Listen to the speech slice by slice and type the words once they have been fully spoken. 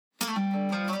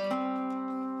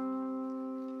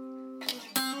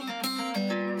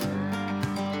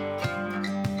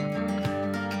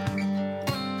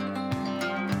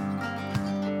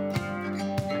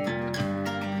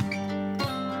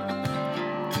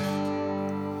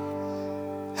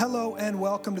Hello and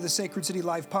welcome to the Sacred City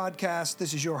Life Podcast.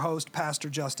 This is your host, Pastor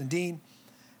Justin Dean,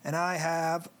 and I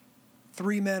have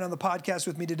three men on the podcast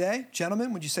with me today.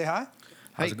 Gentlemen, would you say hi?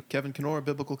 Hi, Kevin Kenora,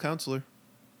 Biblical Counselor.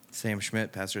 Sam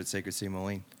Schmidt, pastor at Sacred City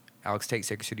Moline. Alex Tate,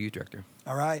 Sacred City Youth Director.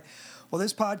 All right. Well,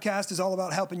 this podcast is all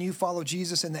about helping you follow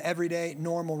Jesus in the everyday,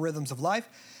 normal rhythms of life.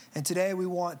 And today we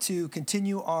want to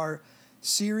continue our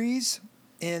series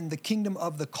in the kingdom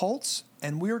of the cults,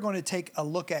 and we're going to take a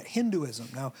look at Hinduism.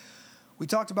 Now, we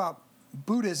talked about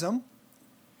Buddhism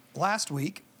last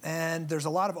week, and there's a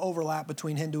lot of overlap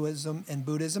between Hinduism and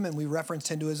Buddhism, and we referenced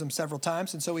Hinduism several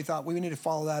times, and so we thought we need to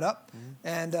follow that up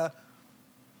and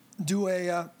do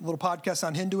a little podcast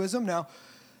on Hinduism. Now,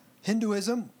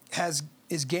 Hinduism has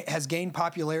gained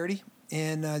popularity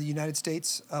in the United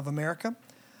States of America.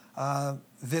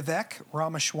 Vivek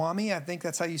Ramaswamy, I think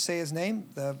that's how you say his name,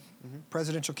 the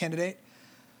presidential candidate,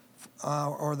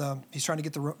 he's trying to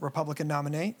get the Republican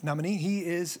nominee. He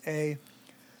is I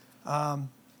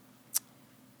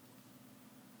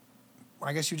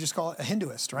guess you just call it a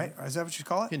Hinduist, right? Is that what you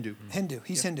call it? Hindu.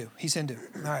 He's Hindu. He's Hindu.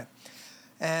 All right.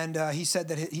 And he said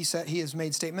that he has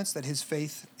made statements that his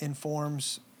faith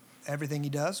informs everything he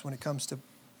does when it comes to,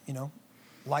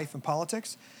 life and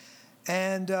politics.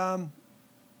 And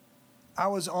I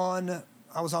was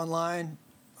online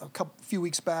a few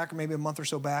weeks back, or maybe a month or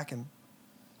so back, and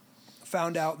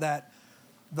found out that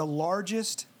the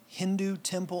largest Hindu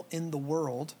temple in the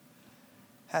world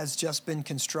has just been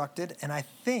constructed, and I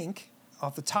think,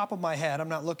 off the top of my head, I'm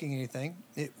not looking at anything,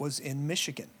 it was in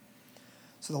Michigan.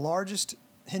 So the largest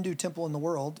Hindu temple in the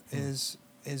world is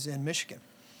in Michigan.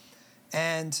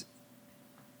 And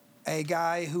a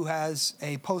guy who has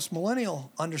a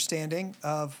post-millennial understanding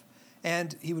of,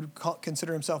 and he would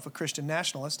consider himself a Christian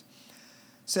nationalist,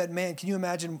 said, man, can you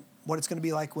imagine what it's going to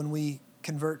be like when we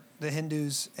convert the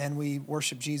Hindus and we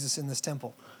worship Jesus in this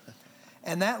temple?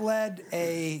 And that led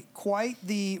quite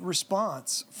the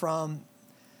response from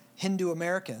Hindu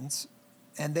Americans,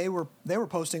 and they were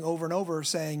posting over and over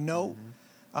saying, no,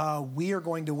 we are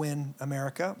going to win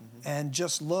America, and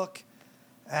just look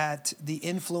at the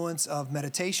influence of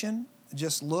meditation,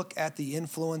 just look at the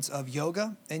influence of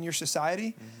yoga in your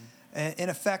society. And in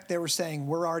effect, they were saying,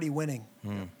 we're already winning.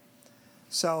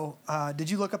 So did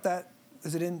you look up that?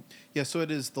 Is it in? Yeah, so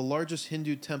it is the largest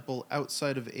Hindu temple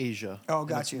outside of Asia. Oh,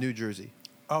 got you. New Jersey.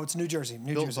 Oh, it's New Jersey.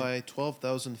 Built by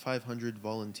 12,500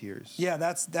 volunteers. Yeah,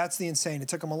 that's the insane. It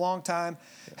took them a long time.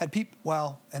 Yeah. Had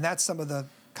people, and that's some of the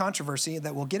controversy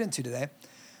that we'll get into today,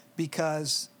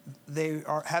 because they've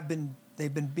been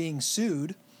being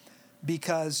sued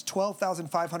because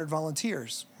 12,500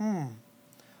 volunteers.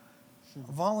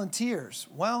 Volunteers.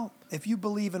 Well, if you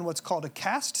believe in what's called a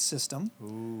caste system,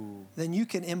 then you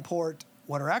can import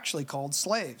what are actually called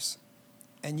slaves,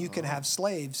 and you can have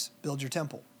slaves build your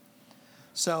temple.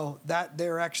 So that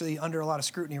they're actually under a lot of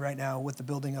scrutiny right now with the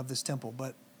building of this temple.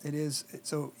 But it is,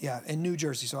 in New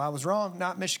Jersey. So I was wrong,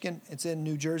 not Michigan. It's in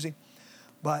New Jersey.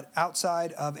 But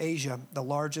outside of Asia, the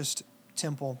largest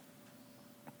temple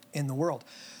in the world.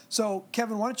 So,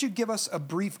 Kevin, why don't you give us a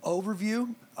brief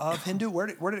overview of Hindu? Where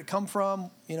did it come from?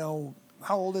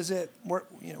 How old is it?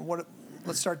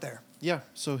 Let's start there. Yeah,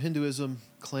 so Hinduism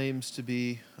claims to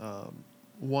be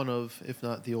one of, if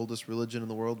not the oldest religion in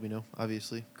the world. We know,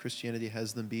 obviously, Christianity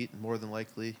has them beat, and more than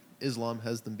likely, Islam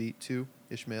has them beat too,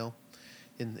 Ishmael,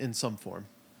 in some form.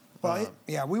 Well,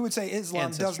 we would say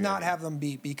Islam does not have them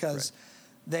beat, because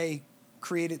they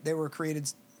were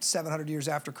created 700 years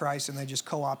after Christ, and they just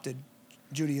co-opted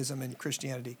Judaism and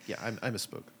Christianity. Yeah, I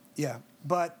misspoke. Yeah,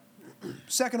 but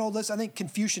second oldest, I think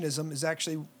Confucianism is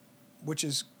actually, which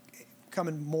is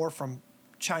coming more from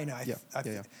China,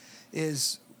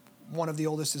 is one of the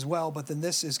oldest as well. But then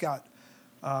this has got,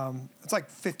 it's like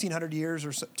 1,500 years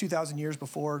or 2,000 years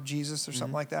before Jesus or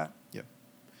something like that. Yeah.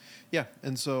 Yeah,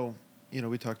 and so,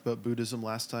 we talked about Buddhism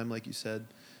last time, like you said.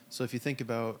 So if you think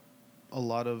about a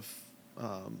lot of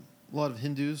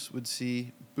Hindus would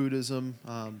see Buddhism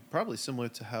probably similar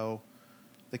to how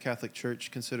the Catholic Church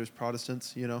considers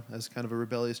Protestants, as kind of a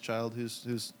rebellious child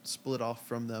who's split off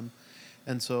from them.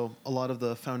 And so a lot of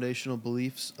the foundational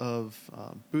beliefs of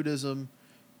Buddhism,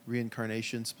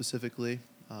 reincarnation specifically,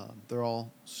 they're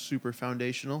all super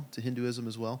foundational to Hinduism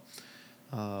as well.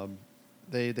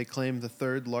 They claim the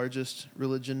third largest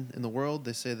religion in the world.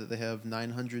 They say that they have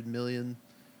 900 million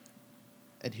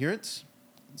adherents.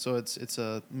 So it's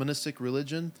a monistic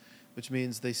religion, which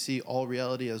means they see all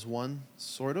reality as one,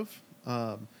 sort of.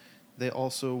 They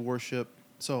also worship,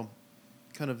 so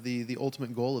kind of the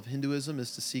ultimate goal of Hinduism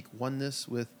is to seek oneness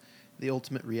with the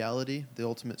ultimate reality, the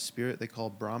ultimate spirit they call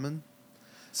Brahman.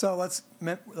 So let's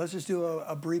just do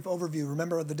a brief overview.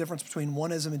 Remember the difference between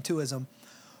oneism and twoism.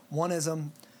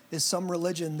 Oneism is some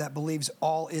religion that believes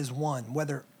all is one,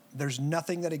 whether there's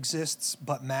nothing that exists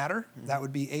but matter. That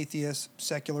would be atheists,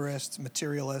 secularists,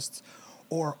 materialists,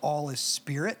 or all is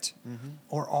spirit,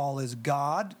 or all is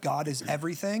God. God is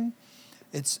everything.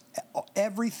 It's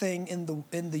everything in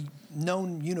the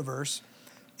known universe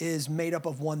is made up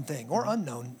of one thing, or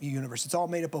unknown universe. It's all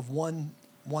made up of one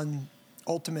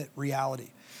ultimate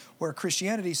reality. Where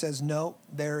Christianity says no,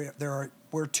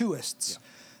 we're twoists. Yeah.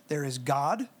 There is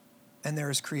God, and there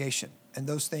is creation, and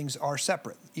those things are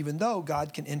separate. Even though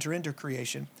God can enter into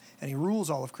creation and He rules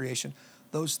all of creation,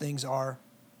 those things are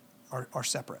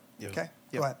separate. Yeah. Okay,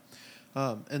 go ahead.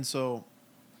 And so,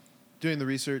 doing the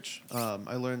research,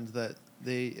 I learned that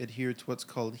they adhere to what's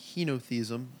called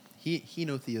henotheism,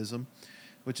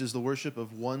 which is the worship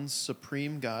of one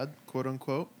supreme God, quote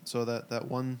unquote. So that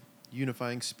one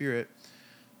unifying spirit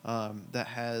that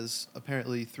has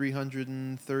apparently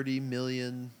 330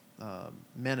 million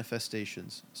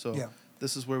manifestations. So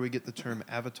this is where we get the term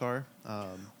avatar.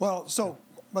 So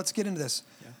let's get into this.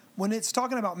 Yeah. When it's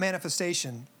talking about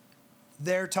manifestation,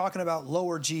 they're talking about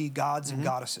lower G gods and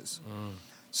goddesses.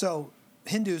 So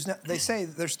Hindus, they say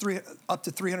there's up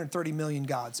to 330 million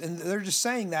gods. And they're just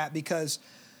saying that because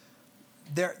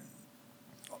they're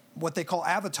what they call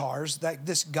avatars, that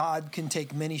this God can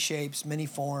take many shapes, many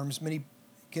forms,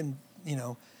 can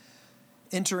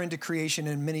enter into creation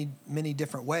in many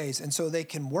different ways. And so they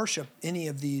can worship any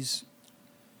of these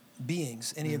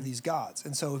beings, any of these gods.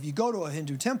 And so if you go to a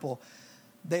Hindu temple,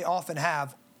 they often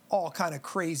have all kind of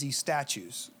crazy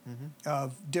statues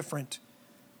of different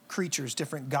creatures,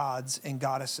 different gods and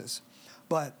goddesses.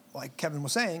 But like Kevin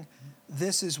was saying,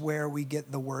 this is where we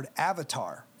get the word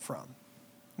avatar from.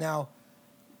 Now,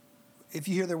 if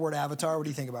you hear the word avatar, what do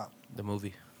you think about? The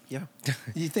movie. Yeah.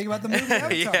 You think about the movie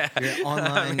Avatar? Yeah.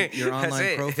 Your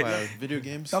online profile. Video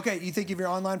games. Okay, you think of your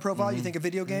online profile, you think of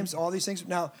video games, all these things.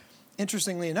 Now,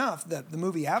 interestingly enough, the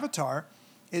movie Avatar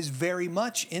is very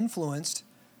much influenced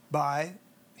by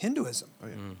Hinduism. Oh,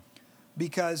 yeah.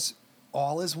 Because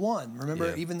all is one.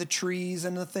 Remember, even the trees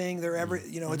and the thing, they're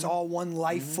it's all one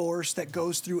life force that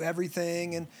goes through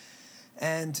everything,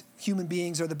 and human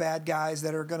beings are the bad guys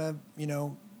that are going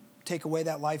to, take away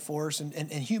that life force,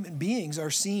 and human beings are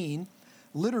seen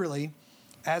literally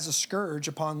as a scourge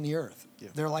upon the earth. Yeah.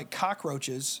 They're like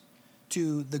cockroaches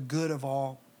to the good of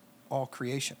all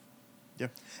creation. Yeah.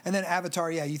 And then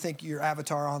Avatar, you think your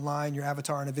avatar online, your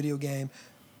avatar in a video game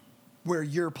where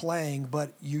you're playing,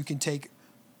 but you can take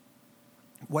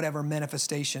whatever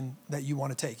manifestation that you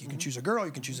want to take. You can choose a girl,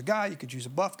 you can choose a guy, you can choose a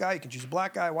buff guy, you can choose a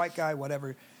black guy, white guy,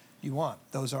 whatever you want.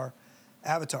 Those are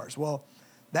avatars. Well,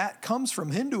 that comes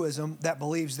from Hinduism that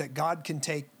believes that God can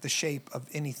take the shape of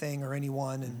anything or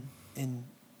anyone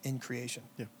in creation.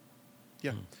 Yeah.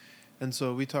 Yeah. And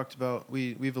so we talked about,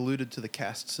 we've alluded to the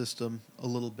caste system a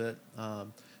little bit,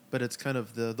 but it's kind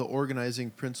of the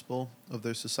organizing principle of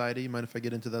their society. Mind if I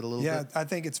get into that a little bit? Yeah, I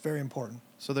think it's very important.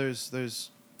 So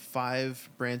there's 5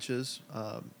 branches.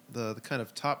 The kind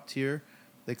of top tier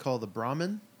they call the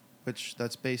Brahmin, which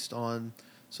that's based on,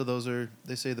 so those are,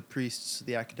 they say, the priests,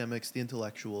 the academics, the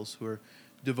intellectuals who are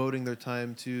devoting their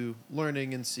time to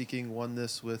learning and seeking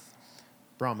oneness with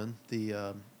Brahman,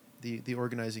 the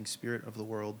organizing spirit of the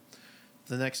world.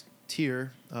 The next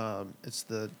tier, it's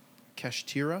the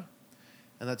Kashtira,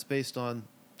 and that's based on,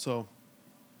 so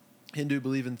Hindu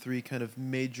believe in 3 kind of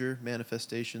major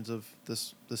manifestations of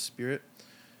this spirit.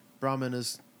 Brahman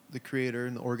is the creator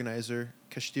and the organizer.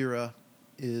 Kashtira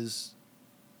is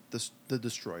the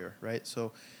destroyer, right?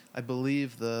 So I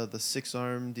believe the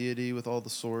 6-armed deity with all the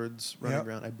swords running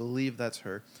around, I believe that's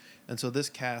her. And so this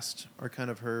caste are kind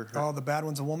of her. Oh, the bad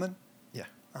one's a woman? Yeah.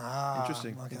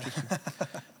 Interesting. Okay. Interesting.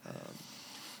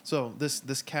 So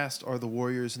this caste are the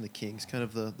warriors and the kings, kind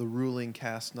of the ruling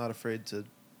caste, not afraid to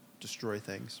destroy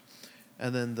things.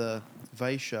 And then the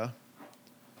Vaishya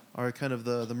are kind of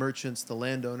the merchants, the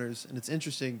landowners. And it's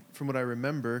interesting, from what I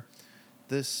remember,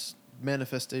 this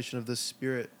manifestation of this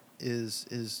spirit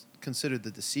is considered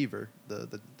the deceiver,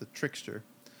 the trickster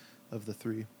of the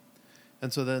 3.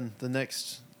 And so then the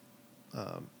next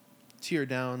tier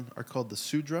down are called the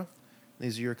Sudra.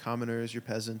 These are your commoners, your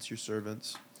peasants, your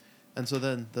servants. And so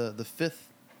then the 5th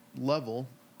level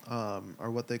are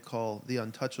what they call the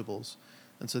untouchables.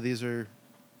 And so these are,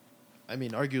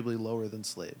 arguably lower than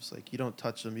slaves. Like, you don't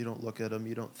touch them, you don't look at them,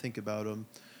 you don't think about them,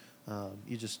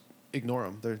 you just ignore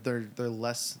them. They're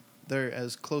less. They're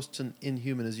as close to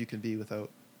inhuman as you can be without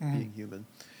being human.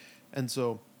 And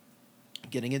so,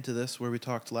 getting into this, where we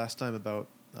talked last time about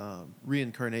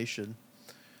reincarnation,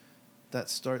 that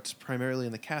starts primarily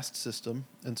in the caste system.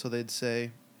 And so they'd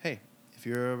say, hey, If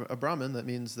you're a Brahmin, that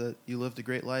means that you lived a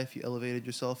great life, you elevated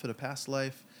yourself in a past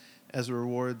life. As a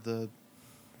reward, the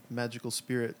magical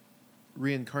spirit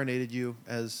reincarnated you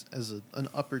as an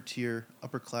upper tier,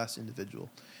 upper class individual.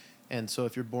 And so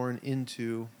if you're born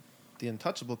into the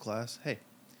untouchable class, hey,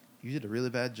 you did a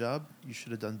really bad job, you should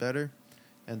have done better.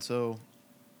 And so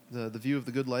the view of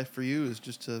the good life for you is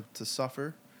just to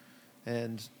suffer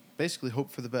and basically hope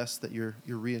for the best, that you're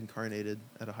reincarnated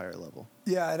at a higher level.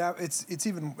 Yeah, it's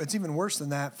even worse than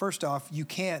that. First off, you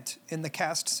can't, in the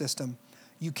caste system,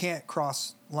 you can't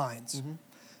cross lines. Mm-hmm.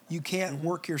 You can't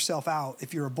work yourself out.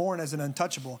 If you're born as an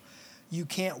untouchable, you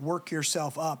can't work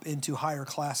yourself up into higher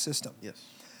class system. Yes.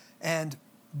 And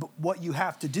what you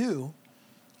have to do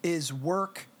is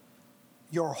work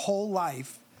your whole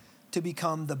life to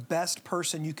become the best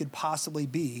person you could possibly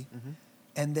be,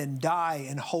 and then die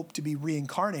and hope to be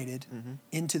reincarnated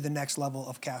into the next level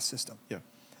of caste system. Yeah.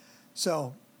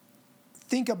 So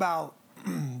think about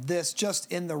this just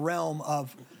in the realm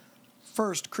of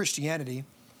first Christianity,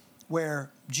 where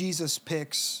Jesus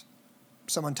picks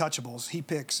some untouchables. He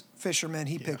picks fishermen,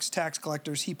 he picks tax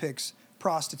collectors, he picks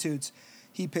prostitutes,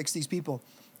 he picks these people,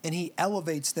 and he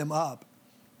elevates them up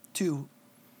to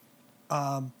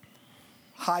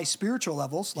high spiritual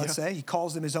levels, let's say. He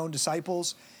calls them his own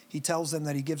disciples. He tells them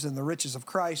that he gives them the riches of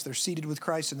Christ. They're seated with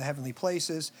Christ in the heavenly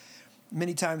places.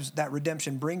 Many times that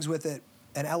redemption brings with it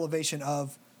an elevation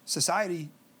of societal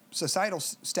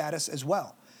status as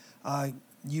well.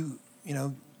 You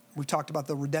know, we've talked about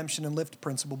the redemption and lift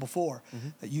principle before,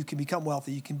 that you can become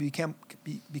wealthy, you can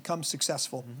become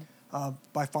successful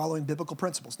by following biblical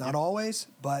principles. Not always,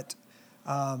 but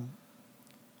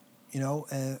you know,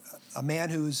 a man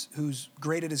who's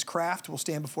great at his craft will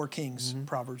stand before kings.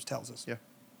 Proverbs tells us. Yeah.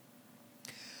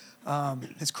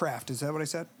 His craft, is that what I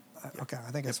said? Okay, I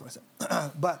think that's what I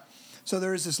said. But so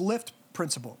there is this lift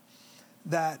principle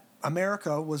that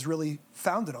America was really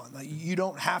founded on. Like, you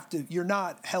don't have to. You're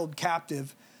not held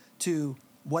captive to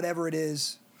whatever it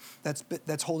is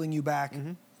that's holding you back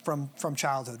from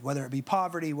childhood, whether it be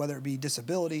poverty, whether it be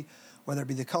disability, whether it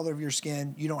be the color of your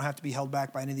skin. You don't have to be held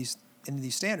back by any of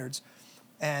these standards.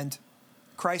 And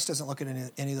Christ doesn't look at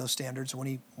any of those standards when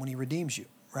he redeems you,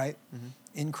 right?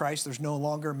 In Christ, there's no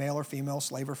longer male or female,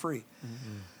 slave or free.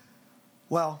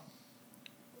 Well,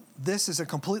 this is a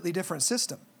completely different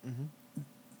system.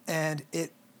 And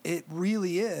it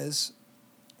really is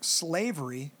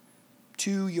slavery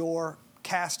to your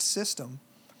caste system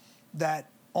that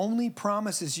only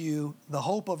promises you the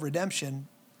hope of redemption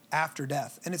after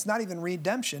death. And it's not even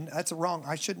redemption. That's wrong.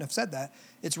 I shouldn't have said that.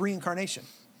 It's reincarnation.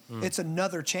 It's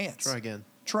another chance.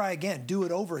 Try again. Do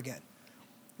it over again.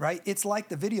 Right? It's like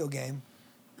the video game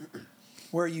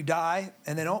where you die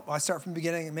and then, I start from the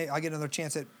beginning and maybe I get another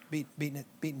chance at beating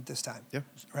it this time. Yeah.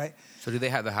 Right? So do they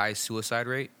have the highest suicide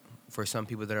rate for some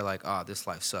people that are like, this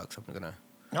life sucks, I'm going to...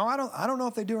 No, I don't know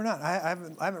if they do or not. I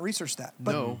haven't researched that.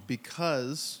 But no,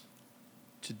 because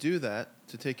to do that,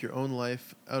 to take your own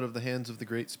life out of the hands of the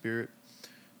Great Spirit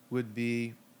would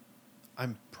be,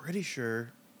 I'm pretty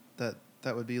sure that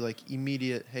would be like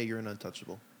immediate, hey, you're an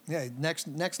untouchable. Yeah, next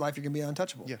life you're going to be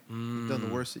untouchable. Yeah, you've done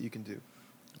the worst that you can do.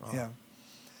 Oh. Yeah.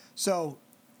 So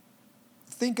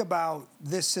think about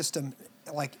this system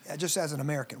like just as an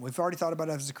American. We've already thought about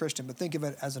it as a Christian, but think of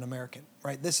it as an American,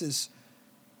 right?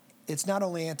 It's not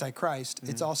only anti-Christ,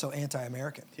 it's also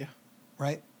anti-American. Yeah.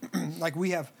 Right? Like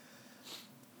we have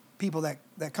people that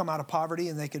come out of poverty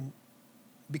and they can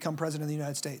become president of the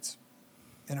United States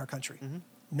in our country.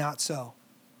 Not so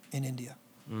in India.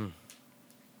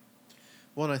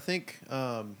 Well, and I think,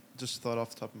 just thought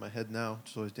off the top of my head now,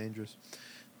 which is always dangerous,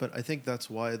 but I think that's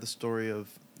why the story of,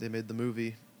 they made the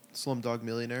movie Slumdog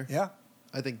Millionaire. Yeah.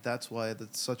 I think that's why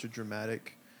that's such a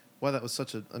dramatic, why that was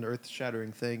such an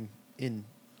earth-shattering thing in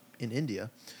India,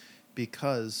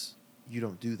 because you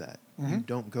don't do that. You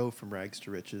don't go from rags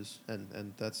to riches,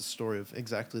 and that's a story of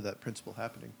exactly that principle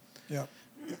happening. Yeah.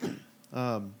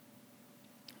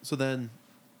 So then,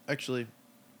 actually,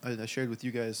 I shared with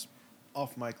you guys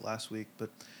off mic last week, but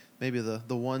maybe the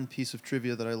one piece of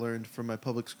trivia that I learned from my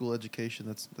public school education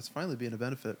that's finally being a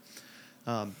benefit.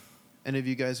 Any of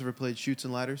you guys ever played Chutes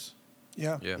and Ladders?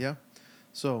 Yeah. Yeah.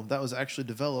 So that was actually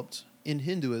developed in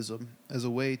Hinduism as a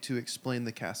way to explain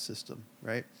the caste system,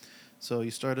 right? So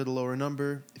you start at a lower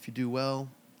number. If you do well,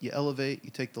 you elevate. You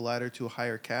take the ladder to a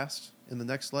higher caste in the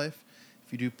next life.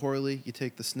 If you do poorly, you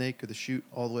take the snake or the chute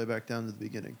all the way back down to the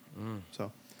beginning.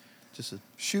 So just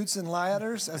Chutes and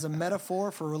Ladders as a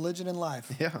metaphor for religion and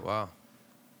life. Yeah. Wow.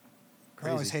 Crazy.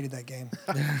 I always hated that game.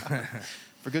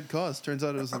 For good cause. Turns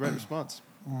out it was the right response.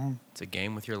 It's a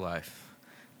game with your life.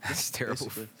 That's terrible.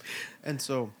 Basically. And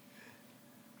so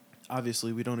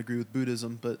obviously we don't agree with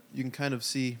Buddhism, but you can kind of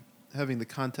see having the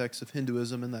context of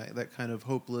Hinduism and that kind of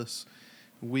hopeless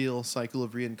wheel cycle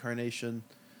of reincarnation.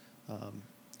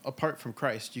 Apart from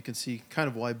Christ, you can see kind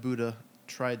of why Buddha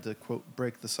tried to, quote,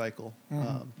 break the cycle.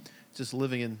 Just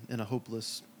living in a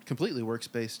hopeless, completely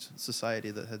works-based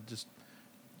society that had just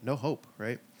no hope,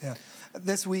 right? Yeah.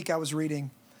 This week I was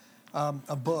reading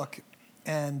a book,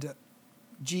 and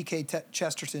G.K.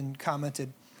 Chesterton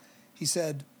commented, he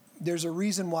said, there's a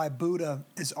reason why Buddha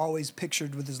is always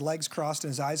pictured with his legs crossed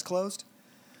and his eyes closed,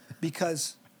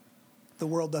 because the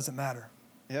world doesn't matter.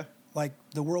 Yeah. Like,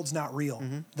 the world's not real.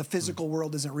 The physical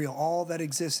world isn't real. All that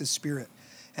exists is spirit.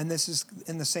 And this is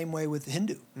in the same way with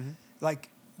Hindu. Like,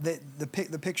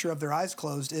 the picture of their eyes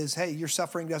closed is, hey, your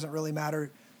suffering doesn't really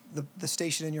matter. The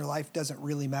station in your life doesn't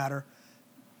really matter.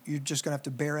 You're just going to have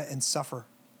to bear it and suffer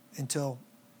until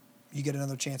you get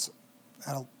another chance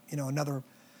at another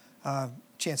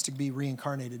chance to be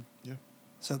reincarnated. Yeah.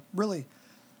 So really,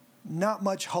 not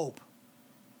much hope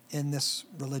in this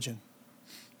religion.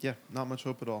 Yeah, not much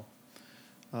hope at all.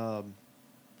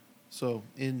 So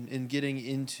in getting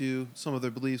into some of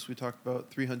their beliefs, we talked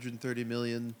about 330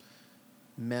 million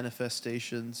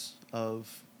manifestations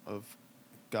of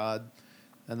God.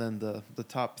 And then the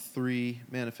top three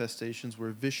manifestations were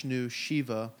Vishnu,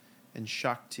 Shiva, and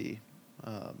Shakti,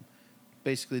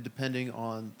 basically depending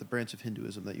on the branch of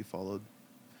Hinduism that you followed.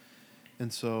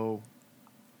 And so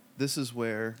this is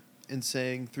where, in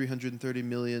saying 330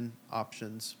 million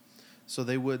options, so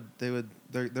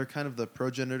they're kind of the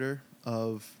progenitor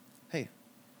of, hey,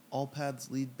 all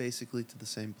paths lead basically to the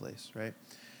same place, right?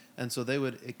 And so they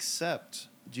would accept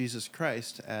Jesus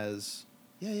Christ as,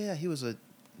 he was a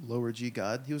lower G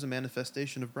God. He was a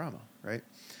manifestation of Brahma, right?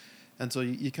 And so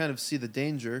you kind of see the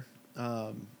danger,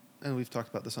 and we've talked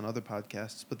about this on other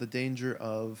podcasts, but the danger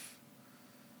of,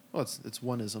 it's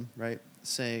oneism, right?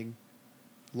 Saying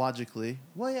logically,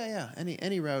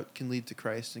 any route can lead to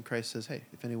Christ, and Christ says, hey,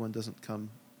 if anyone doesn't come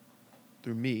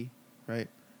through me, right,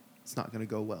 it's not going to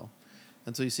go well.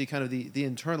 And so you see kind of the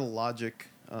internal logic,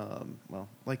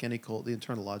 like any cult, the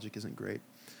internal logic isn't great.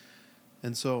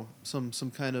 And so some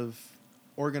kind of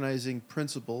organizing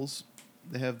principles,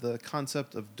 they have the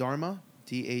concept of dharma,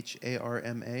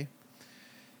 Dharma.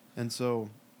 And so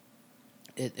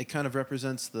it kind of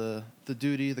represents the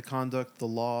duty, the conduct, the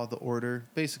law, the order,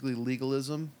 basically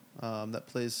legalism that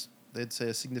plays, they'd say,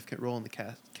 a significant role in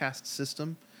the caste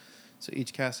system. So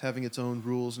each caste having its own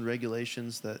rules and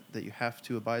regulations that you have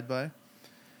to abide by.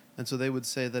 And so they would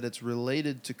say that it's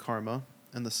related to karma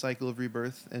and the cycle of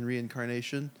rebirth and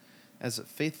reincarnation, as a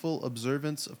faithful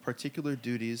observance of particular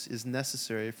duties is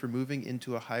necessary for moving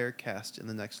into a higher caste in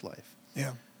the next life.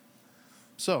 Yeah.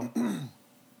 So,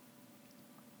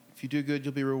 if you do good,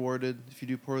 you'll be rewarded. If you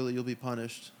do poorly, you'll be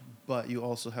punished. But you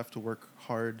also have to work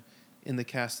hard in the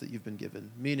caste that you've been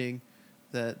given. Meaning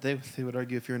that they would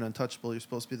argue if you're an untouchable, you're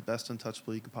supposed to be the best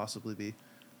untouchable you could possibly be,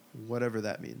 whatever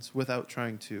that means, without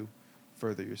trying to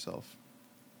further yourself.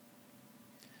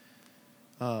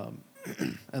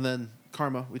 And then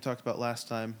karma, we talked about last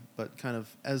time, but kind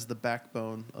of as the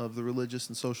backbone of the religious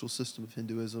and social system of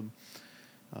Hinduism.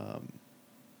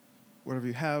 Whatever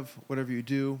you have, whatever you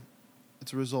do,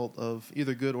 it's a result of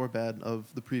either good or bad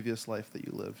of the previous life that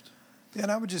you lived. Yeah,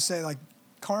 and I would just say, like,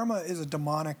 karma is a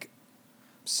demonic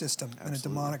system. Absolutely. And a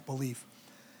demonic belief.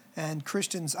 And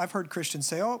Christians, I've heard Christians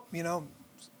say,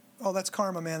 that's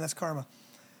karma, man, that's karma.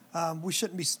 We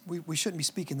shouldn't be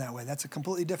speaking that way. That's a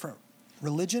completely different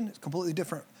religion. It's a completely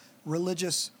different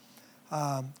religious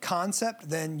concept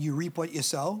than you reap what you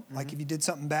sow. Mm-hmm. Like if you did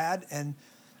something bad and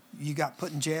you got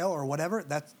put in jail or whatever,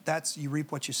 that's you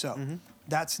reap what you sow. Mm-hmm.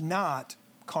 That's not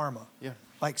karma. Yeah.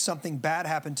 Like something bad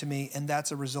happened to me and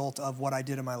that's a result of what I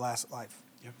did in my last life.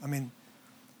 Yeah. I mean,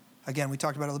 again, we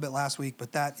talked about it a little bit last week,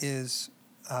 but that is,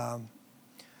 I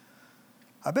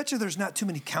bet you there's not too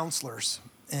many counselors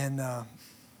in the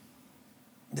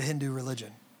Hindu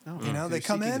religion. No, they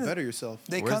come in to better yourself.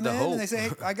 They Where's come the in hope? and they say,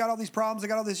 hey, I got all these problems, I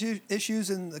got all these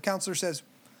issues, and the counselor says,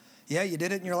 yeah, you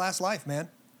did it in your last life, man.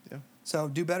 Yeah. So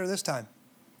do better this time.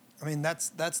 I mean, that's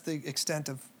the extent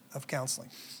of counseling.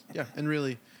 Yeah, and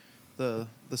really, the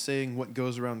saying "what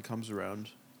goes around comes around"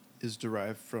 is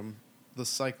derived from the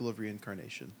cycle of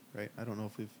reincarnation, right? I don't know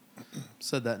if we've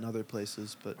said that in other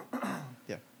places, but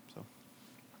yeah. So,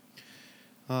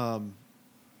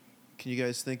 can you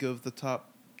guys think of the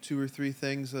top 2 or 3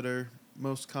 things that are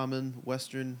most common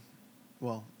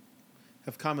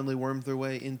have commonly wormed their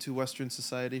way into Western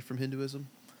society from Hinduism?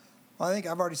 Well, I think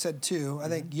I've already said 2. Mm-hmm. I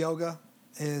think yoga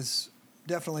is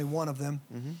definitely one of them.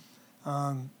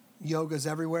 Mm-hmm. Yoga's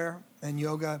everywhere, and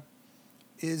yoga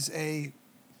is a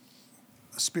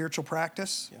spiritual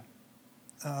practice. Yeah.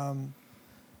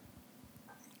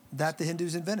 that the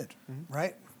Hindus invented,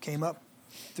 right? Came up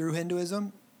through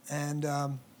Hinduism, and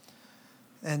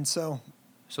so.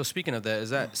 So speaking of that, is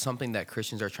that something that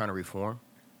Christians are trying to reform,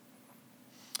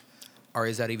 or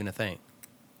is that even a thing?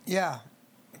 Yeah,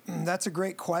 that's a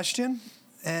great question,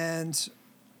 and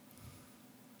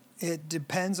it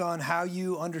depends on how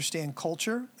you understand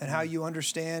culture and how you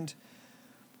understand,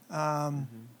 I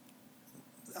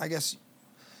guess,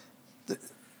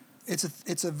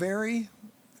 it's a very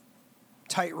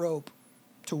tightrope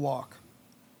to walk,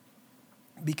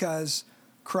 because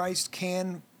Christ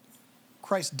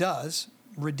does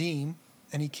redeem,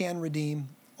 and he can redeem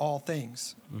all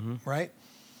things, right?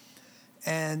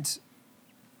 And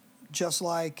just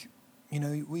like,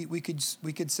 we could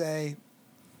say,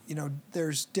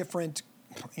 there's different,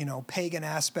 pagan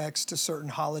aspects to certain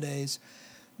holidays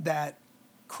that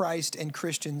Christ and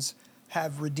Christians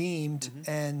have redeemed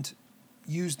and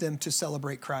used them to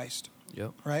celebrate Christ.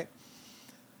 Yep. Right?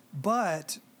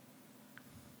 But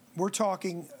we're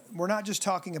not just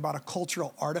talking about a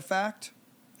cultural artifact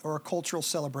or a cultural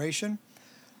celebration.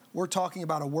 We're talking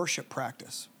about a worship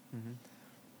practice.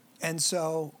 And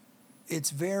so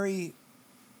it's very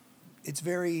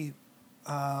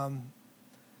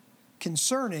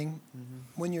concerning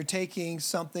when you're taking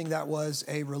something that was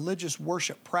a religious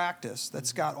worship practice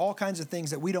that's got all kinds of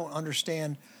things that we don't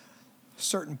understand,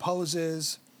 certain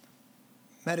poses,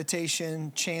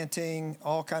 meditation, chanting,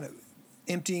 all kind of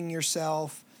emptying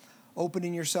yourself,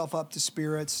 opening yourself up to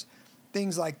spirits,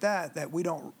 things like that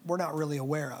we're not really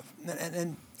aware of.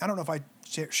 And I don't know if I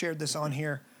shared this on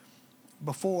here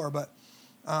before, but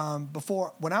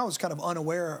before, when I was kind of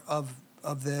unaware of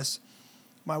this,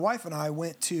 my wife and I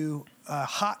went to a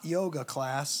hot yoga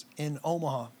class in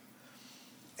Omaha.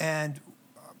 And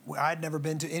I'd never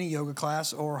been to any yoga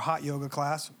class or hot yoga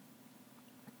class.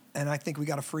 And I think we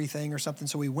got a free thing or something,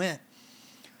 so we went.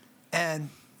 And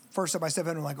first up I stepped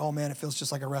in, I'm like, oh man, it feels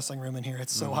just like a wrestling room in here.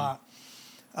 It's so hot.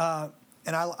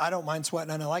 And I don't mind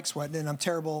sweating, and I like sweating, and I'm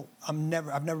terrible. I've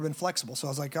never been flexible. So I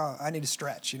was like, oh, I need to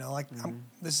stretch,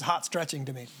 this is hot stretching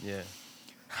to me. Yeah.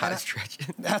 Hot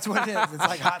stretching. That's what it is. It's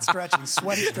like hot stretching,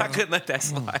 sweaty stretching. I couldn't let that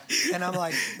slide. And I'm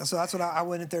like, so that's what I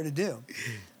went in there to do.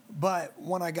 But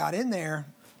when I got in there,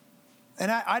 and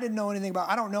I didn't know anything about,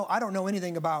 I don't know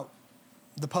anything about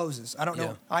the poses. I don't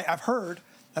know. I've heard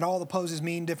that all the poses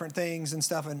mean different things and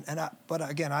stuff, but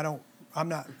again, I'm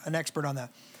not an expert on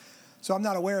that. So I'm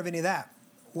not aware of any of that.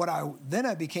 What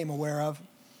I became aware of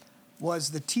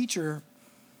was the teacher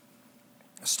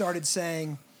started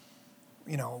saying,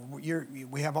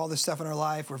 we have all this stuff in our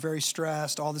life. We're very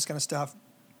stressed, all this kind of stuff.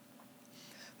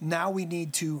 Now we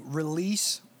need to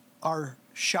release our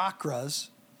chakras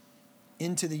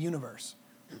into the universe.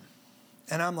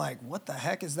 And I'm like, what the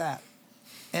heck is that?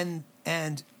 And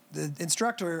the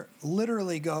instructor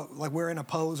literally like we're in a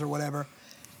pose or whatever,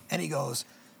 and he goes,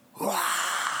 wah!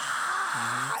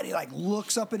 And he like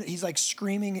looks up and he's like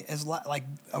screaming as like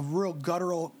a real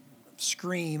guttural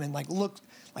scream, and like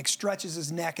stretches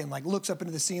his neck and like looks up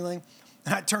into the ceiling.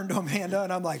 And I turned to Amanda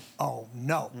and I'm like, oh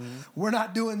no, we're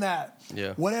not doing that.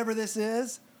 Yeah. Whatever this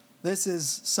is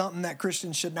something that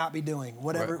Christians should not be doing.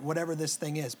 Whatever this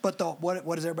thing is. But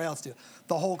what does everybody else do?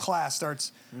 The whole class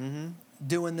starts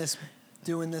doing this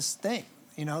thing.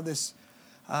 This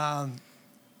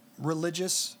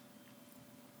religious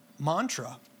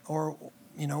mantra or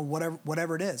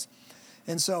whatever it is.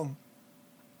 And so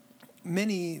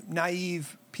many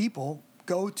naive people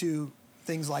go to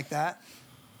things like that,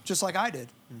 just like I did,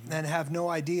 and have no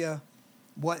idea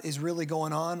what is really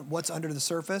going on, what's under the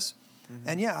surface.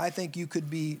 And yeah, I think you could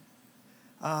be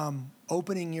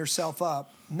opening yourself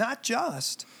up, not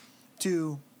just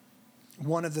to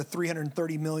one of the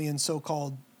 330 million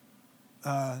so-called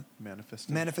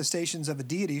manifestations of a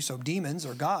deity, so demons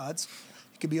or gods.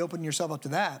 You could be opening yourself up to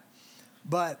that.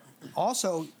 But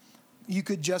also, you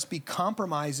could just be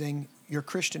compromising your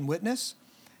Christian witness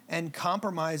and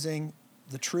compromising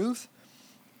the truth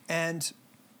and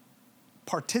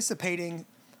participating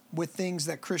with things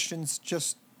that Christians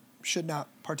just should not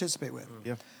participate with.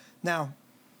 Yeah. Now,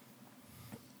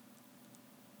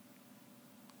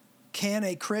 can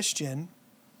a Christian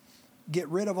get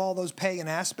rid of all those pagan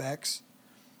aspects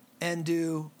and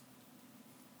do,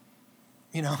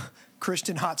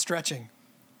 Christian hot stretching?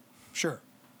 Sure.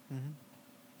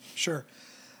 Sure.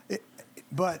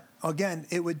 But again,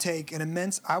 it would take an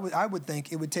immense, I would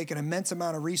think it would take an immense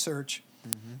amount of research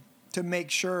to make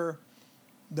sure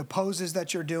the poses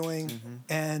that you're doing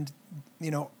and,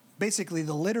 basically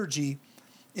the liturgy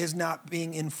is not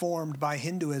being informed by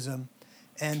Hinduism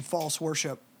and false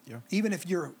worship. Yeah. Even if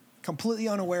you're completely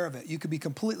unaware of it, you could be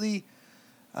completely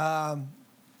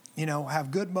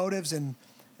have good motives and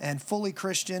fully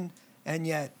Christian and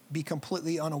yet be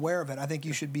completely unaware of it. I think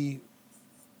you should be,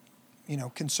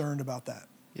 concerned about that.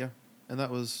 Yeah. And that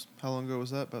was, how long ago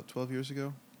was that? About 12 years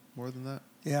ago? More than that?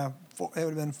 Yeah, it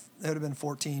would have been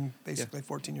 14, basically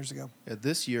 14 years ago. Yeah,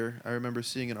 this year, I remember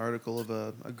seeing an article of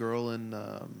a girl in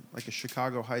like a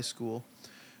Chicago high school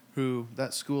who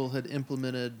that school had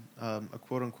implemented a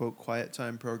quote-unquote quiet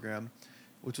time program,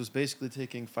 which was basically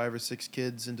taking 5 or 6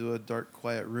 kids into a dark,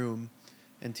 quiet room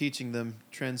and teaching them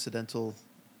transcendental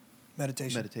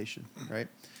meditation, right?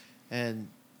 And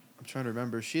I'm trying to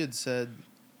remember, she had said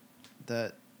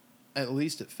that at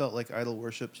least it felt like idol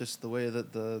worship, just the way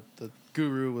that the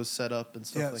guru was set up and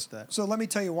stuff like that. So let me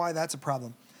tell you why that's a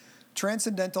problem.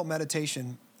 Transcendental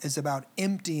meditation is about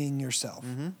emptying yourself.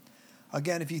 Mm-hmm.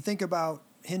 Again, if you think about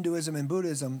Hinduism and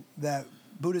Buddhism, that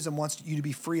Buddhism wants you to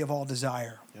be free of all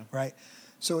desire, right?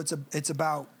 So it's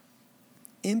about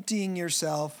emptying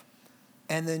yourself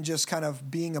and then just kind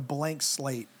of being a blank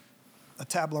slate. A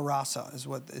tabula rasa is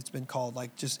what it's been called,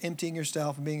 like just emptying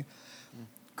yourself and being...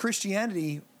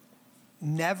 Christianity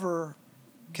never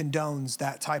condones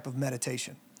that type of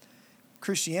meditation.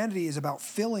 Christianity is about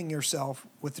filling yourself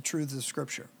with the truths of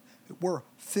Scripture. We're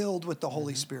filled with the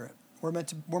Holy Spirit. We're meant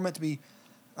to be,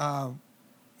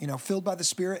 filled by the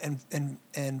Spirit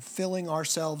and filling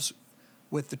ourselves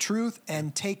with the truth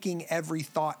and taking every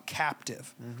thought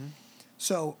captive. Mm-hmm.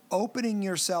 So opening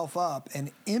yourself up and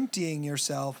emptying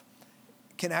yourself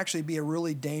can actually be a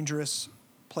really dangerous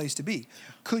place to be.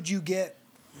 Could you get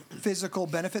physical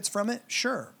benefits from it?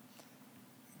 Sure.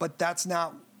 But that's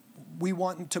not, we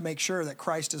want to make sure that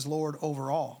Christ is Lord over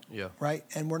all. Yeah. Right?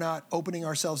 And we're not opening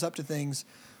ourselves up to things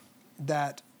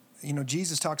that,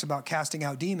 Jesus talks about casting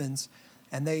out demons,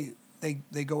 and they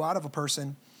go out of a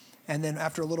person, and then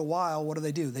after a little while, what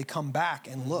do? They come back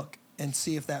and look and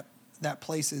see if that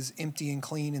place is empty and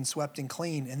clean and swept and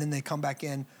clean, and then they come back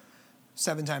in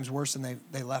 7 times worse than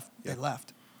they left. Yeah. They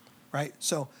left. Right?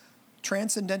 So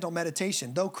transcendental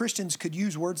meditation, though Christians could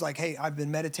use words like, hey, I've been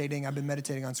meditating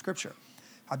on Scripture.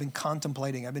 I've been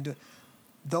contemplating, I've been doing,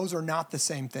 those are not the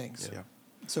same things. Yeah.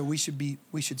 So we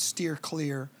should steer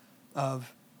clear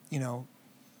of,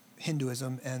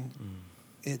 Hinduism and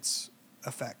its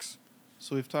effects.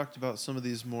 So we've talked about some of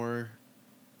these more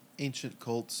ancient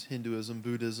cults, Hinduism,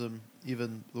 Buddhism,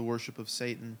 even the worship of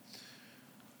Satan.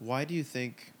 Why do you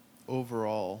think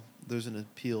overall there's an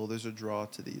appeal, there's a draw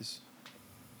to these?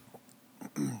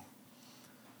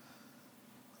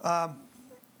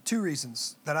 2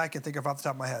 reasons that I can think of off the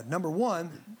top of my head. Number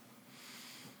 1,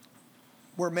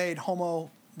 we're made homo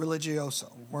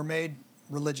religioso. We're made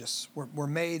religious. We're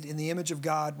made in the image of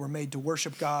God. We're made to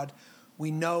worship God.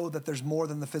 We know that there's more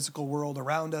than the physical world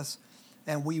around us,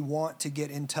 and we want to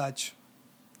get in touch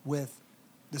with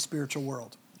the spiritual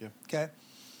world. Yeah. Okay?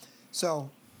 So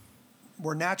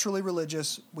we're naturally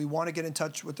religious. We want to get in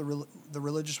touch with the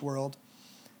religious world.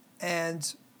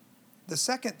 And the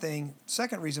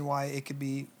second reason why it could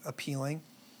be appealing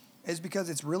is because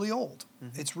it's really old.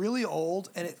 Mm-hmm. It's really old,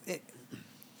 and it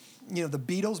the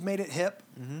Beatles made it hip.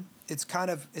 Mm-hmm. It's kind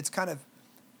of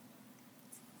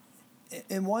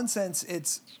in one sense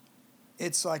it's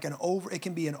like it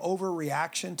can be an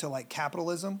overreaction to like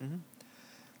capitalism. Mm-hmm.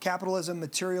 Capitalism,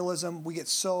 materialism, we get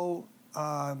so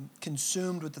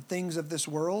consumed with the things of this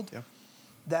world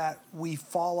that we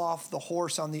fall off the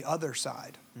horse on the other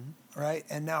side. Mm-hmm. Right?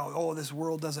 And now, this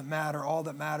world doesn't matter. All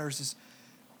that matters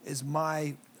is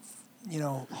my,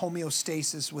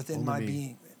 homeostasis within only my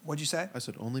being. What'd you say? I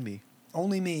said only me.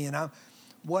 Only me. And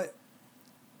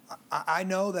I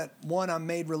know that 1, I'm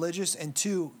made religious, and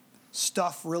 2,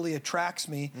 stuff really attracts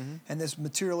me, and this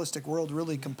materialistic world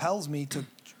really compels me to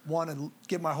want to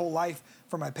give my whole life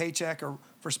for my paycheck or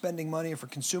for spending money or for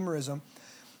consumerism.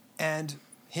 And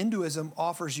Hinduism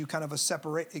offers you kind of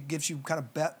it gives you kind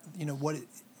of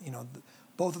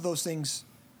both of those things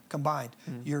combined.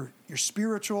 Mm-hmm. You're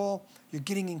spiritual, you're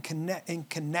getting in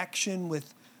connection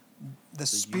with the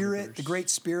spirit, universe. The great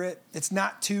spirit. It's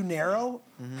not too narrow.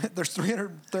 Mm-hmm. There's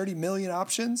 330 million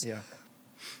options. Yeah.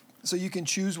 So you can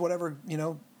choose whatever,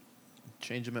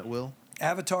 change them at will.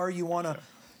 Avatar you want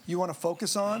to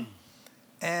focus on,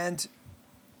 and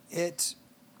in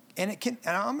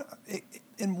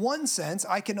one sense,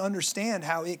 I can understand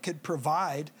how it could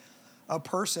provide a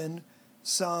person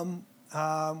some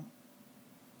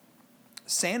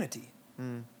sanity.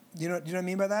 Mm. You know what I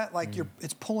mean by that? Like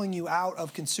it's pulling you out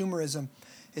of consumerism.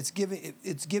 It's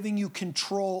giving you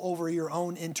control over your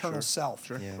own internal self.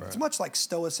 Sure. Yeah. Right. It's much like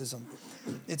Stoicism.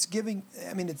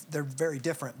 They're very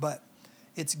different, but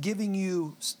it's giving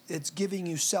you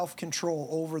self-control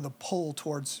over the pull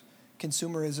towards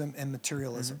consumerism and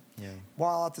materialism, Yeah.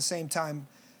 while at the same time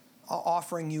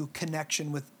offering you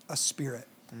connection with a spirit.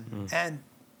 And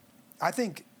I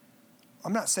think,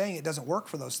 I'm not saying it doesn't work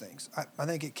for those things. I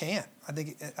think it can. I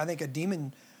think a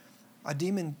demon,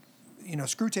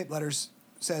 Screw Tape Letters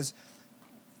says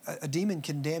a demon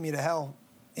can damn you to hell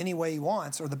any way he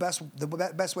wants, or the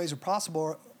best ways are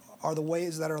possible are the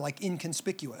ways that are like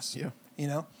inconspicuous.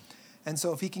 Yeah. And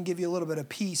so if he can give you a little bit of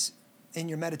peace in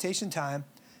your meditation time,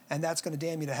 and that's going to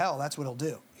damn you to hell, that's what he'll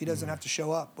do. He doesn't have to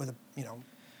show up with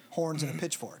horns and a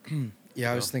pitchfork.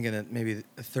 Yeah, I was thinking that maybe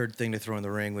a third thing to throw in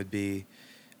the ring would be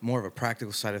more of a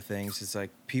practical side of things. It's like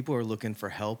people are looking for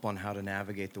help on how to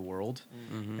navigate the world.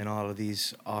 And a lot of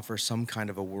these offer some kind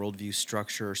of a worldview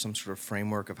structure or some sort of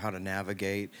framework of how to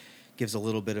navigate. Gives a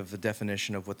little bit of a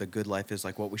definition of what the good life is,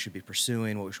 like what we should be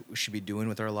pursuing, what we should be doing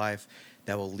with our life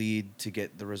that will lead to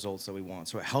get the results that we want.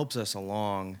 So it helps us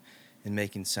along in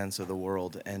making sense of the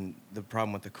world. And the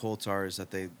problem with the cults is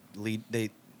that they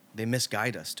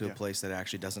misguide us to a place that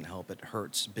actually doesn't help. It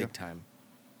hurts big time.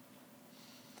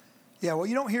 Yeah, what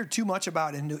you don't hear too much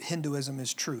about in Hinduism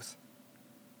is truth.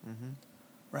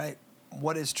 Right?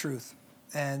 What is truth?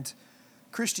 And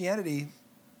Christianity,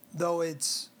 though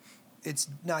it's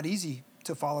not easy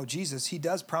to follow Jesus, he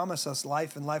does promise us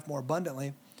life and life more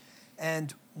abundantly.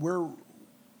 And we're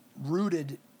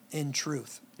rooted in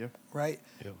truth. Yep. Right?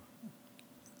 Yep.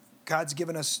 God's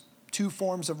given us two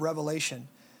forms of revelation.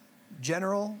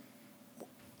 General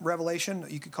revelation,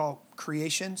 you could call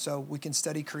creation. So we can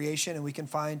study creation and we can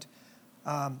find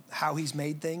how he's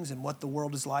made things and what the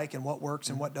world is like and what works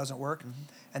and what doesn't work.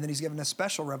 And then he's given us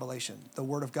special revelation, the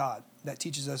Word of God, that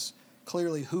teaches us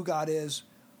clearly who God is,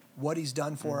 what he's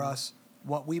done for us,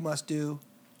 what we must do,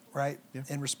 right? Yeah.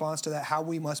 In response to that, how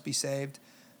we must be saved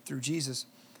through Jesus.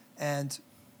 And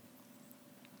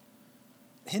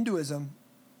Hinduism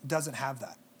doesn't have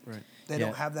that. Right. They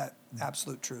don't have that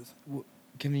absolute truth.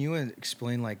 Can you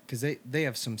explain, because they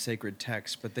have some sacred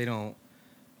texts, but they don't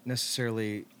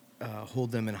necessarily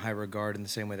hold them in high regard in the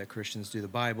same way that Christians do the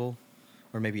Bible,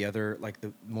 or maybe other, like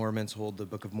the Mormons hold the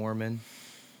Book of Mormon?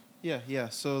 Yeah.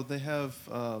 So they have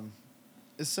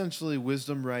essentially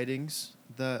wisdom writings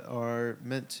that are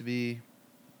meant to be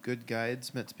good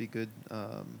guides, meant to be good.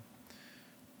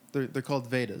 They're called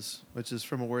Vedas, which is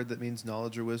from a word that means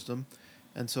knowledge or wisdom.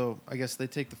 And so I guess they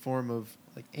take the form of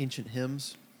like ancient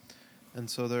hymns. And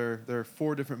so there are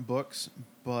 4 different books,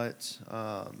 but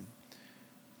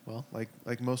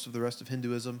like most of the rest of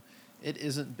Hinduism, it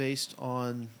isn't based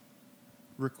on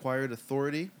required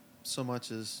authority so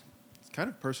much as it's kind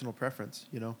of personal preference,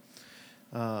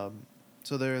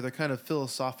 So they're kind of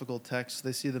philosophical texts.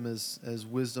 They see them as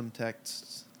wisdom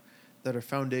texts that are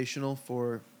foundational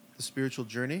for the spiritual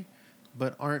journey,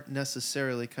 but aren't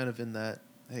necessarily kind of in that,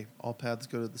 hey, all paths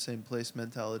go to the same place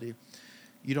mentality.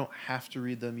 You don't have to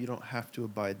read them. You don't have to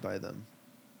abide by them.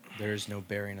 There is no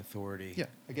bearing authority. Yeah.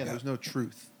 Again, there's no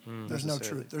truth. There's no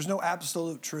truth. There's no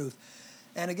absolute truth.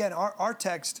 And again, our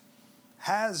text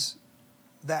has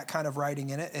that kind of writing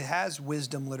in it. It has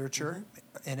wisdom literature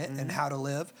in it and how to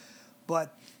live.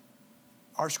 But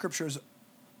our scripture is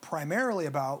primarily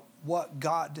about what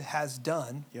God has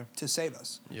done to save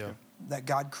us. Yeah. That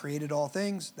God created all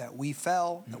things, that we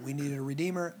fell, that we needed a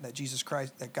Redeemer, that Jesus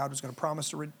Christ, that God was going to promise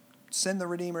to send the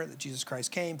Redeemer, that Jesus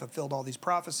Christ came, fulfilled all these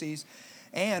prophecies,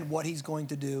 and what he's going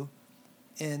to do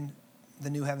in the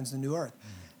new heavens and new earth.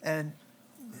 And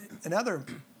another,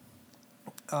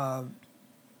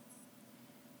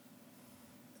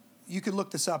 you could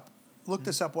look this up. Look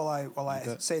this up while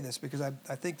I say this, because I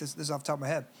think this is off the top of my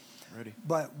head. Ready.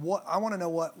 But I want to know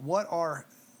what are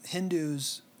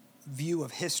Hindus' view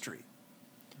of history.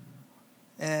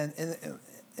 And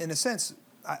in a sense,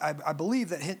 I believe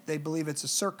that they believe it's a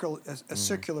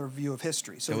circular view of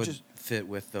history. So it it would just fit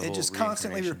with the it whole just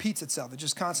constantly reincarnation. repeats itself. It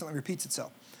just constantly repeats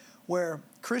itself. Where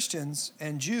Christians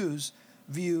and Jews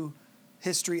view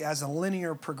history as a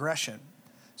linear progression.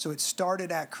 So it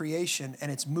started at creation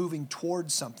and it's moving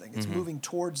towards something. It's moving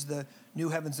towards the new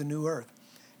heavens and new earth.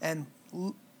 And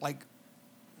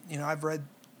I've read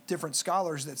different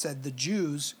scholars that said the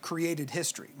Jews created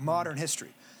history, modern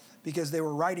history, because they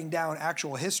were writing down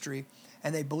actual history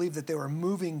and they believed that they were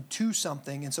moving to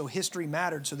something, and so history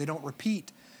mattered so they don't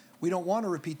repeat. We don't want to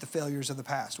repeat the failures of the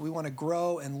past. We want to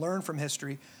grow and learn from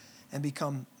history and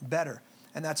become better.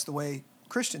 And that's the way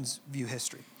Christians view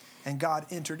history. And God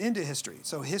entered into history.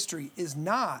 So history is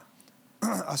not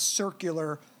a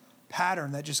circular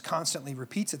pattern that just constantly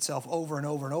repeats itself over and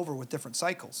over and over with different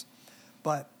cycles.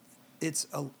 But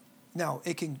now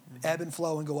it can ebb and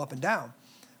flow and go up and down.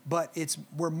 but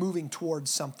we're moving towards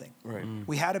something. Right.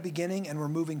 We had a beginning and we're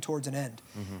moving towards an end.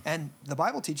 And the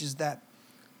Bible teaches that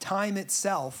time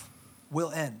itself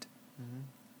will end.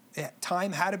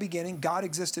 Time had a beginning. God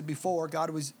existed before.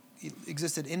 God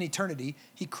existed in eternity.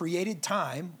 He created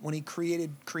time when he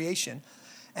created creation,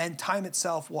 and time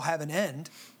itself will have an end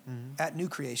at new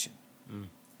creation.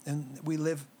 And we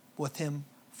live with him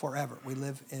forever. We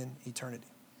live in eternity.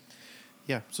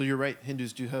 Yeah, so you're right.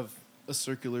 Hindus do have a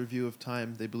circular view of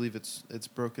time. They believe it's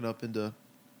broken up into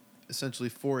essentially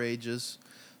 4 ages.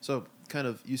 So kind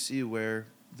of you see where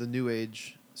the New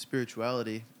Age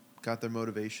spirituality got their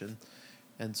motivation.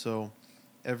 And so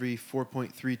every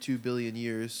 4.32 billion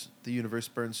years, the universe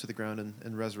burns to the ground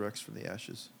and resurrects from the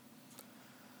ashes.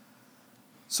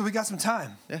 So we got some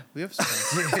time. Yeah, we have some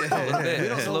time. A little bit. We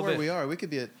don't Just a know little where bit. we are. We could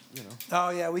be at, Oh,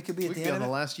 yeah, we could be we at could the be end on of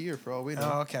the it. last year for all we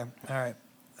know. Oh, okay. All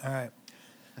right.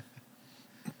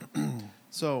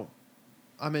 So,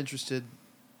 I'm interested.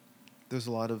 There's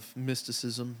a lot of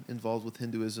mysticism involved with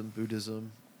Hinduism,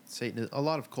 Buddhism, Satanism, a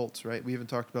lot of cults, right? We even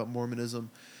talked about Mormonism,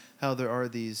 how there are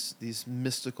these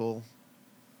mystical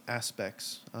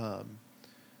aspects.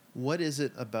 What is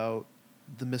it about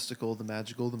the mystical, the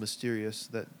magical, the mysterious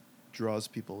that draws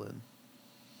people in?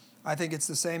 I think it's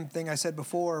the same thing I said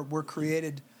before. We're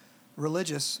created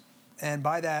religious, and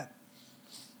by that,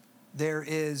 there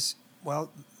is,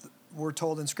 we're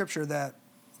told in Scripture that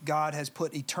God has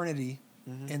put eternity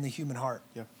in the human heart.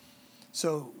 Yeah.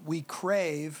 So we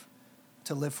crave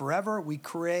to live forever. We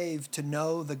crave to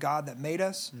know the God that made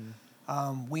us.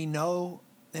 We know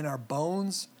in our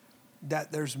bones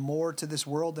that there's more to this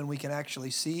world than we can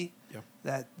actually see. Yep.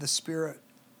 That the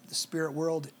spirit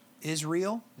world is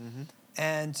real,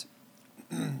 and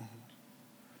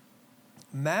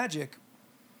magic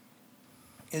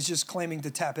is just claiming to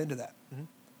tap into that.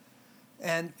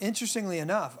 And interestingly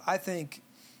enough, I think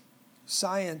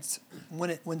science,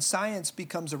 when science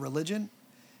becomes a religion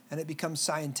and it becomes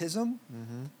scientism,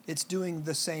 it's doing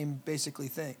the same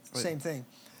same thing.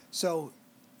 So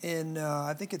in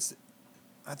I think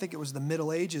it was the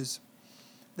Middle Ages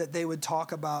that they would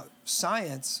talk about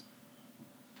science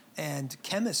and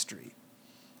chemistry.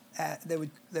 They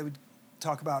would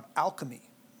talk about alchemy,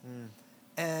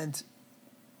 and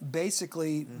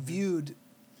basically viewed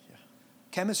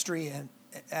chemistry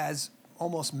as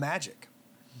almost magic.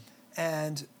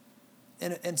 And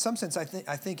in some sense, I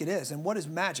think it is. And what is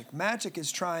magic? Magic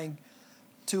is trying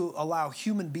to allow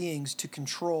human beings to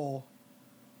control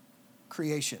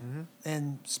creation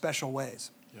in special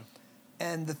ways. Yeah.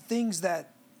 And the things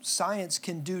that science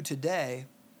can do today,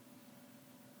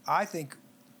 I think,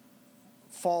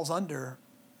 falls under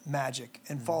magic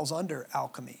and falls under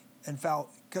alchemy and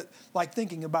like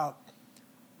thinking about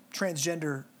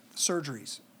transgender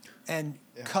surgeries and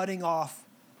cutting off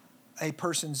a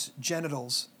person's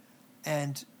genitals,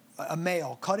 and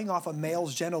cutting off a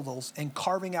male's genitals and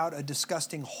carving out a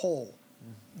disgusting hole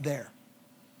there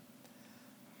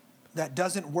that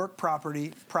doesn't work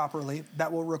properly,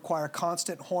 that will require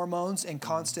constant hormones and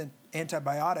constant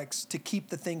antibiotics to keep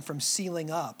the thing from sealing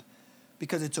up,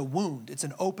 because it's a wound. It's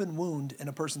an open wound in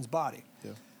a person's body.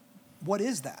 Yeah. What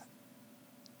is that?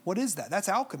 That's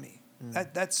alchemy.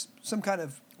 That's some kind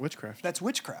of Witchcraft. That's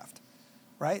witchcraft,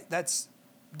 right? That's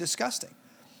disgusting.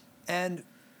 And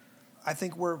I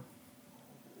think we're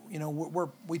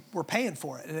paying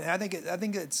for it. And I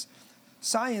think it's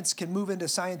science can move into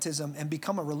scientism and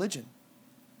become a religion,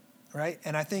 right?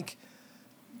 And I think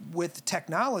with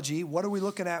technology, what are we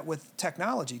looking at with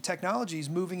technology? Technology is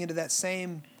moving into that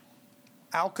same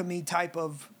alchemy type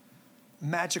of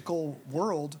magical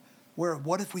world where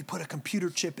what if we put a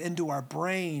computer chip into our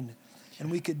brain and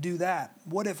we could do that?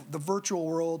 What if the virtual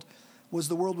world was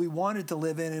the world we wanted to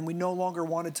live in and we no longer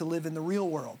wanted to live in the real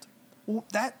world? Well,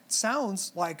 that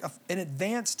sounds like an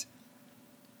advanced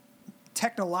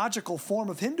technological form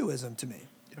of Hinduism to me.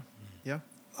 Yeah.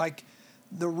 Like,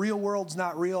 the real world's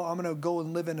not real. I'm going to go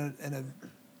and live in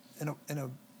a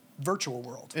virtual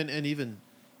world. And even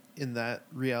in that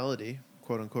reality,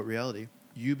 quote unquote reality,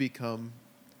 you become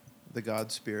the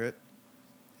God spirit,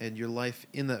 and your life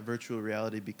in that virtual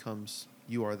reality becomes,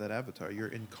 you are that avatar. You're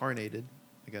incarnated,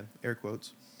 again, air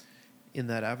quotes, in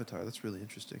that avatar. That's really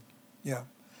interesting. Yeah.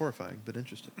 Horrifying, but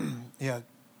interesting. Yeah.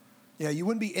 Yeah, you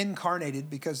wouldn't be incarnated,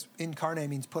 because incarnate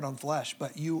means put on flesh,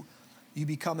 but you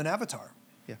become an avatar.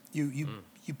 Yeah.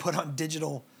 You put on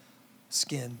digital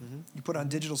skin. You put on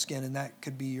digital skin, and that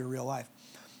could be your real life.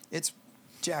 It's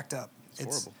jacked up. It's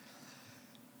horrible.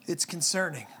 It's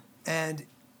concerning.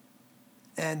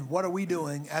 And what are we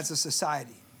doing as a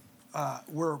society?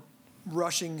 We're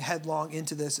rushing headlong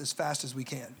into this as fast as we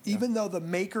can. Yeah. Even though the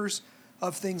makers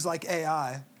of things like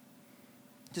AI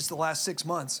just the last 6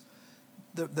 months,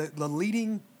 the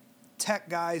leading tech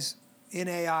guys in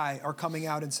AI are coming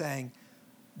out and saying,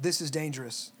 this is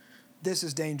dangerous. This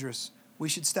is dangerous. We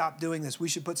should stop doing this. We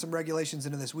should put some regulations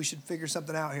into this. We should figure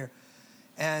something out here.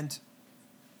 And,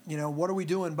 what are we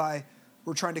doing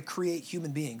we're trying to create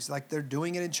human beings. Like they're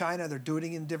doing it in China. They're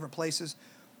doing it in different places.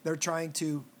 They're trying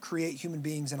to create human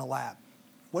beings in a lab.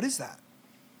 What is that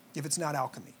if it's not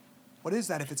alchemy? What is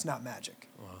that if it's not magic?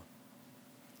 Wow.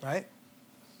 Right?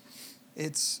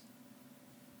 It's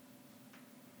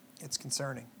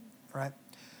concerning, right?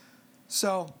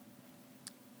 So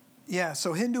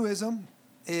Hinduism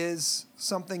is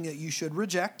something that you should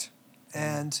reject.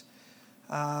 And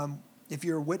if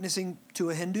you're witnessing to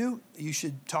a Hindu, you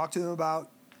should talk to them about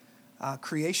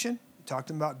creation, talk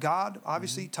to them about God,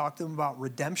 obviously, talk to them about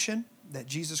redemption, that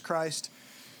Jesus Christ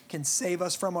can save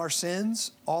us from our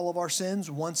sins, all of our sins,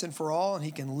 once and for all, and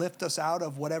he can lift us out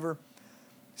of whatever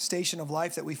station of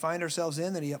life that we find ourselves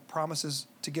in, that he promises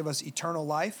to give us eternal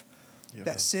life. Yeah.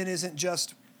 That sin isn't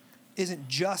just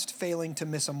failing to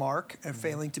miss a mark and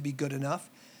failing to be good enough.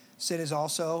 Sin is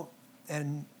also,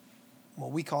 and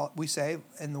what we say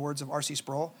in the words of R.C.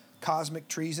 Sproul, cosmic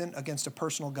treason against a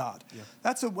personal God. Yeah.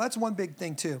 That's one big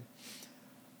thing too.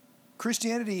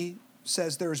 Christianity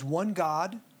says there is one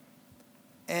God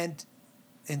and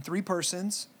in three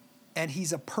persons, and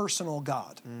he's a personal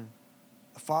God.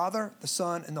 The Father, the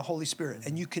Son, and the Holy Spirit.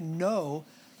 And you can know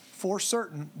for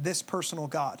certain this personal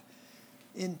God.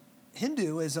 In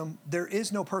Hinduism, there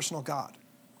is no personal God.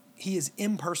 He is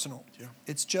impersonal. Yeah.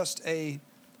 It's just a,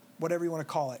 whatever you want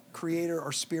to call it, creator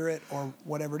or spirit or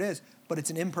whatever it is, but it's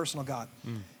an impersonal God.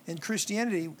 In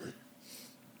Christianity,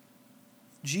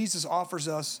 Jesus offers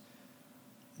us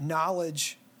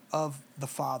knowledge of the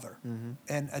Father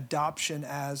and adoption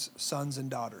as sons and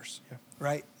daughters,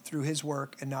 right? Through his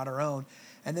work and not our own.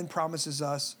 And then promises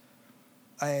us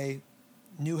a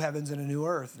new heavens and a new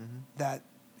earth that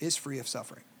is free of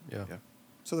suffering. Yeah.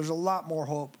 So there's a lot more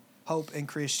hope in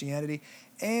Christianity.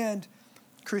 And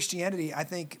Christianity, I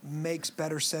think, makes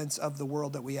better sense of the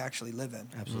world that we actually live in.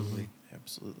 Absolutely.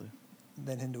 Absolutely.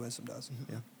 Than Hinduism does.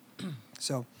 Yeah.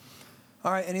 So,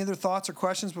 all right, any other thoughts or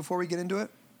questions before we get into it?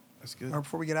 That's good. Or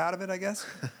before we get out of it, I guess?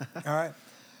 All right.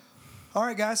 All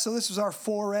right, guys, so this was our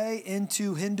foray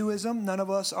into Hinduism. None of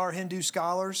us are Hindu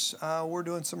scholars. We're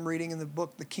doing some reading in the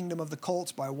book, The Kingdom of the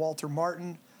Cults by Walter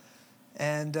Martin.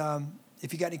 And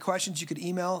if you got any questions, you could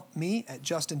email me at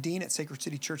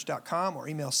justindean@sacredcitychurch.com or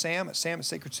email Sam at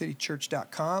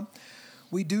sam@sacredcitychurch.com.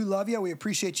 We do love you. We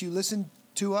appreciate you listening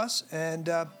to us. And,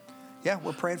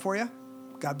 we're praying for you.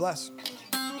 God bless.